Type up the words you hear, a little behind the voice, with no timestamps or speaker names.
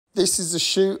This is a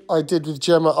shoot I did with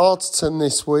Gemma Arterton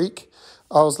this week.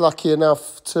 I was lucky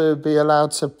enough to be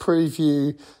allowed to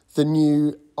preview the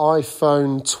new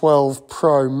iPhone 12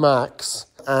 Pro Max,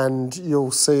 and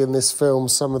you'll see in this film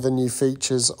some of the new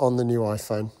features on the new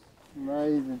iPhone.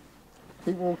 Amazing.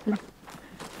 Keep walking.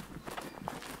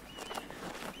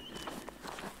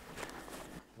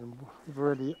 You've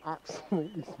already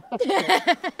absolutely smashed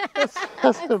it.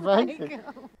 That's amazing.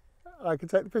 I can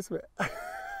take the piss of it.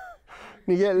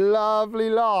 You get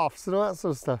lovely laughs and all that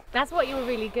sort of stuff. That's what you're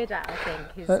really good at, I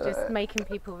think, is just making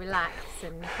people relax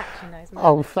and catching those moments.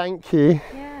 Oh, thank you.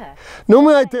 Yeah.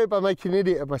 Normally I do it by making an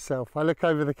idiot of myself. I look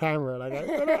over the camera and I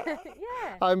go,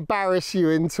 yeah. I embarrass you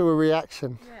into a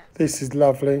reaction. Yeah. This is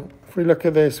lovely. If we look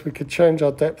at this, we could change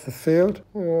our depth of field.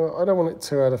 I don't want it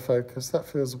too out of focus. That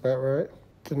feels about right.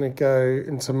 Gonna go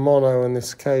into mono on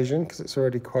this occasion because it's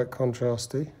already quite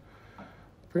contrasty.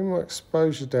 Bring my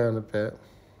exposure down a bit.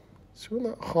 So we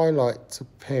want that highlight to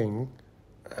ping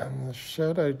and the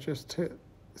shadow just hit,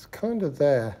 it's kind of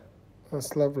there.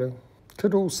 That's lovely.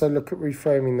 Could also look at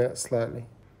reframing that slightly.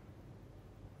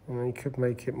 And then you could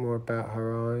make it more about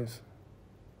her eyes.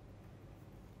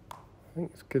 I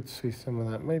think it's good to see some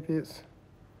of that. Maybe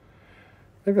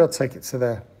I'll take it to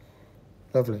there.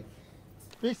 Lovely.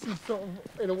 This is sort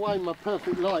of, in a way, my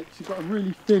perfect light. You've got a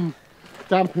really thin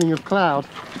dampening of cloud,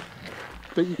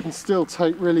 but you can still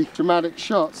take really dramatic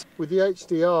shots. With the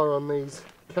HDR on these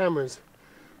cameras,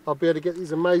 I'll be able to get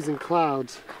these amazing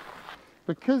clouds.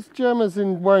 Because Gemma's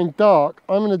wearing dark,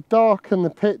 I'm going to darken the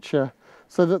picture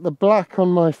so that the black on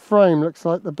my frame looks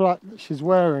like the black that she's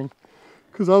wearing,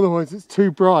 because otherwise it's too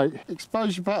bright.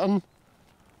 Exposure button,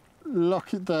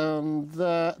 lock it down,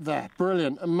 there,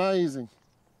 brilliant, amazing.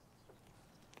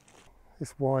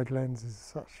 This wide lens is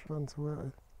such fun to work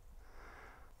with.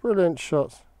 Brilliant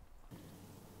shots.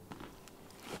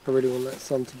 I really want that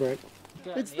sun to break.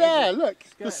 It's there, look.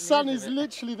 The sun is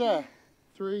literally there.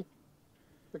 3,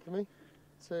 look at me.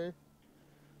 2,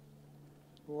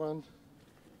 1.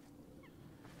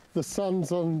 The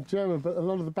sun's on Gemma, but a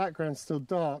lot of the background's still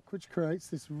dark, which creates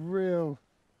this real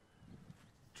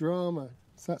drama.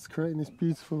 So that's creating this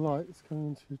beautiful light that's coming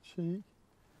into your cheek.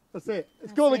 That's it.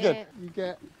 It's gone again. You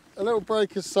get a little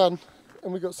break of sun,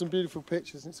 and we've got some beautiful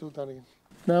pictures, and it's all done again.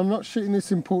 Now I'm not shooting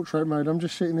this in portrait mode, I'm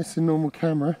just shooting this in normal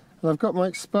camera. And I've got my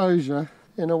exposure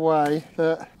in a way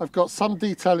that I've got some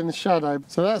detail in the shadow.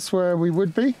 So that's where we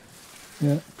would be,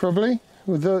 probably.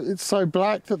 It's so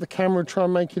black that the camera would try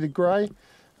and make it a grey,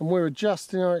 and we're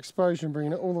adjusting our exposure and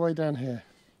bringing it all the way down here.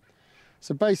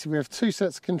 So basically we have 2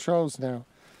 sets of controls now.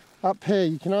 Up here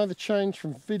you can either change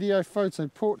from video, photo,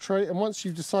 portrait, and once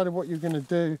you've decided what you're going to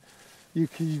do,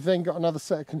 you've then got another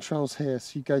set of controls here.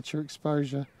 So you go to your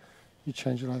exposure, you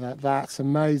change it like that. That's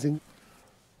amazing.